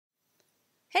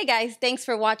Hey guys, thanks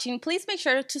for watching. Please make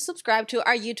sure to subscribe to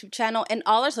our YouTube channel and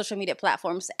all our social media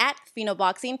platforms at Fino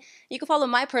Boxing. You can follow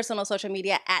my personal social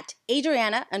media at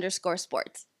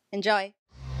Adriana_sports. Enjoy.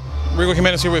 Rigo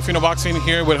Jimenez here with Fino Boxing,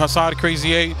 here with Azat,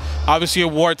 Crazy 8. Obviously a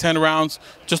war, 10 rounds.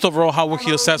 Just overall, how would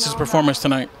he assess his performance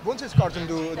tonight?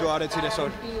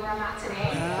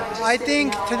 I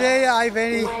think today I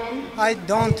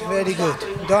don't very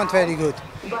good.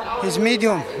 He's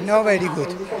medium, no very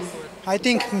good. I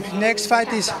think next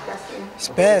fight is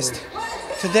best.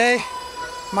 Today,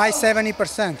 my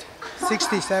 70%,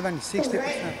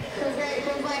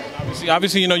 60%.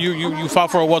 Obviously, you know, you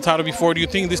fought for a world title before. Do you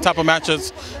think this type of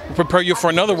matches prepare you for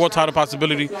another world title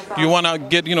possibility? Do you want to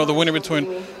get, you know, the winner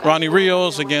between Ronnie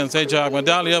Rios against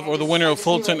Akhmadaliev or the winner of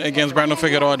Fulton against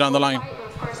Figueroa down the line?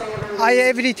 I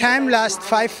every time last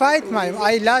 5 fight,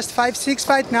 I last 5-6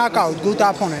 fight knockout, good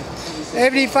opponent.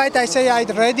 Every fight I say I'm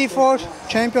ready for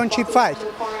championship fight.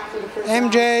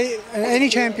 MJ, any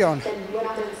champion,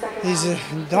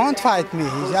 don't fight me.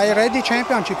 I ready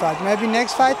championship fight. Maybe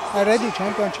next fight I ready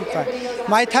championship fight.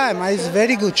 My time is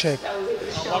very good shape.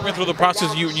 Walking through the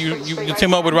process, you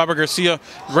team up with Robert Garcia,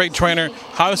 great trainer.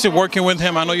 How is it working with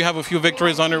him? I know you have a few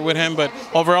victories under with him, but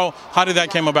overall, how did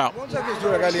that came about?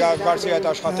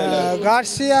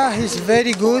 Garcia is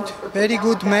very good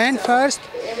man first.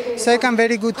 Second,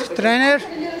 very good trainer.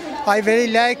 I very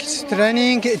like his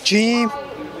training, gym,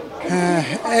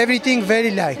 everything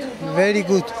very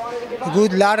good.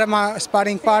 Good Larama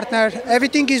sparring partner,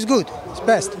 everything is good, it's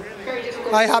best.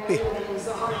 I'm happy.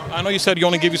 I know you said you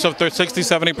only give yourself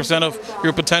 60-70% of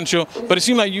your potential, but it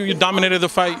seemed like you dominated the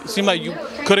fight. It seemed like you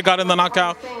could have gotten the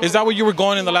knockout. Is that what you were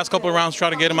going in the last couple of rounds, try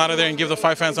to get him out of there and give the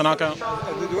fight fans a knockout? No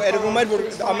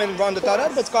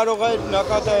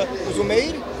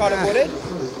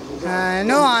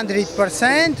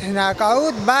 100%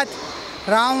 knockout, but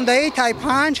round 8 I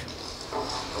punch.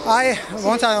 I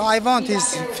want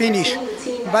is finish,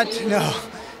 but no.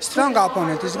 Strong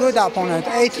opponent, it's good opponent.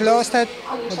 8 lost it,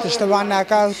 but just 1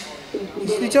 knockout.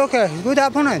 It's okay, good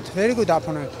opponent, very good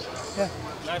opponent. Yeah.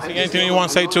 Anything you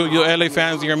want to say to your LA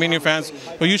fans, your Armenian fans,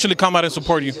 who usually come out and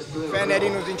support you?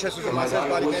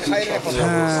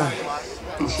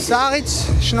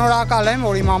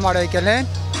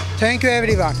 Thank you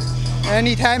everyone.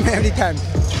 Anytime, every time.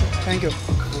 Thank you.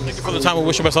 Thank you for the time. We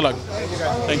wish you best of luck.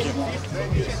 Thank you.